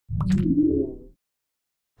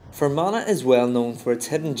Fermanagh is well known for its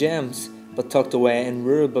hidden gems, but tucked away in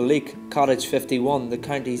rural Belleek, Cottage 51, the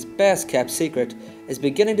county's best kept secret, is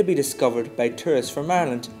beginning to be discovered by tourists from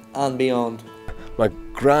Ireland and beyond. My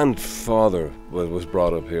grandfather was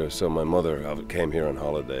brought up here, so my mother came here on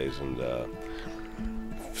holidays, and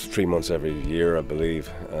 3 months every year, I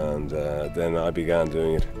believe, and then I began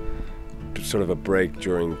doing it, sort of a break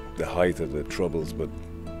during the height of the Troubles, but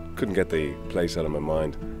couldn't get the place out of my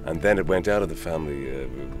mind. And then it went out of the family,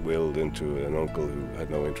 willed into an uncle who had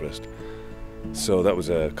no interest. So that was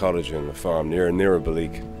a cottage and a farm near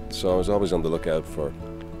Belleek. So I was always on the lookout for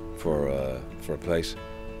a place,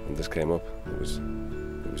 and this came up. It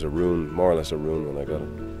was a ruin, more or less a ruin when I got it.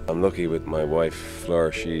 I'm lucky with my wife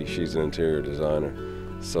Fleur. She's an interior designer,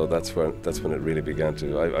 so that's when it really began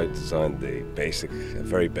to. I designed a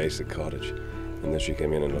very basic cottage, and then she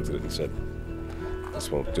came in and looked at it and said,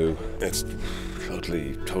 "This won't do." It's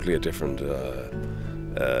totally a different.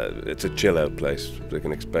 It's a chill-out place. They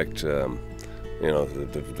can expect.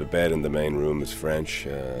 The bed in the main room is French.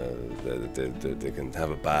 They can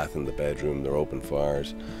have a bath in the bedroom. They're open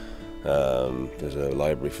fires. There's a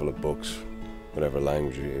library full of books, whatever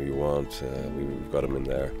language you want. We've got them in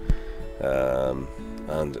there.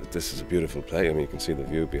 And this is a beautiful place. I mean, you can see the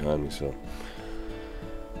view behind me. So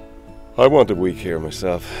I want a week here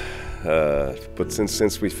myself. But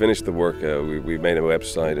since we finished the work, we made a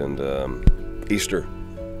website, and Easter.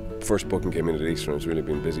 First booking came in at Easter, and it's really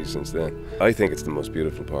been busy since then. I think it's the most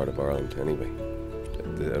beautiful part of Ireland anyway,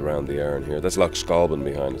 around the Arran here. That's Loch Scalban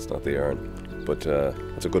behind, it's not the Arran. But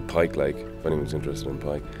it's a good pike lake, if anyone's interested in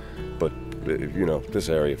pike. But this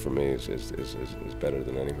area for me is better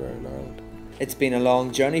than anywhere in Ireland. It's been a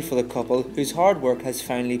long journey for the couple, whose hard work has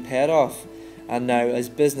finally paid off. And now, as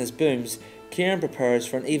business booms, Kieran prepares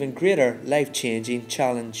for an even greater life-changing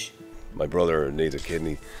challenge. My brother needs a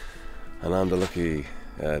kidney, and I'm the lucky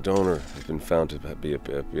donor. Has been found to be a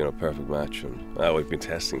perfect match, and we've been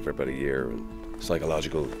testing for about a year, and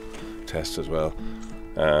psychological tests as well.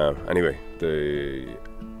 Anyway, the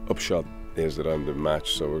upshot is that I'm the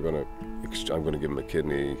match, so I'm going to give him a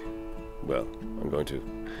kidney. Well, I'm going to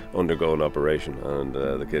undergo an operation, and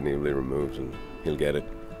the kidney will be removed, and he'll get it.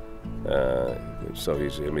 So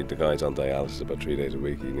the guy's on dialysis about 3 days a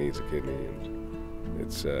week. He needs a kidney, and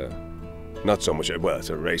it's not so much, well, it's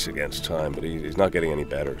a race against time, but he's not getting any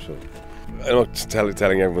better. So I'm not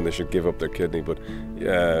telling everyone they should give up their kidney, but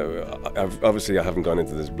obviously I haven't gone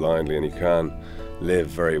into this blindly, and you can live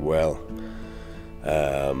very well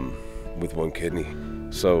with one kidney.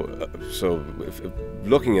 So if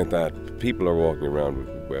looking at that, people are walking around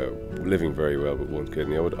living very well with one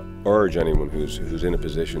kidney. I would urge anyone who's in a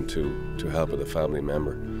position to help with a family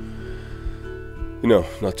member,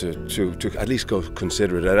 not to at least go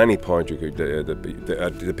consider it. At any point, you could.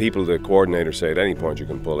 The people, the coordinators say at any point you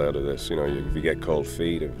can pull out of this. If you get cold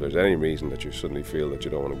feet, if there's any reason that you suddenly feel that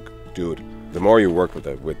you don't want to do it, the more you work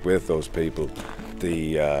with those people,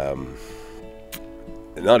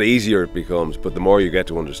 not easier it becomes, but the more you get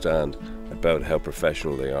to understand about how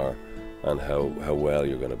professional they are and how well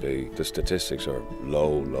you're going to be. The statistics are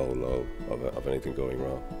low of anything going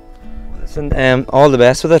wrong. Listen, all the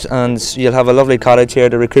best with it, and you'll have a lovely cottage here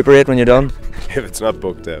to recuperate when you're done. If it's not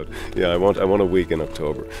booked out. Yeah, I want a week in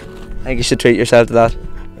October. I think you should treat yourself to that.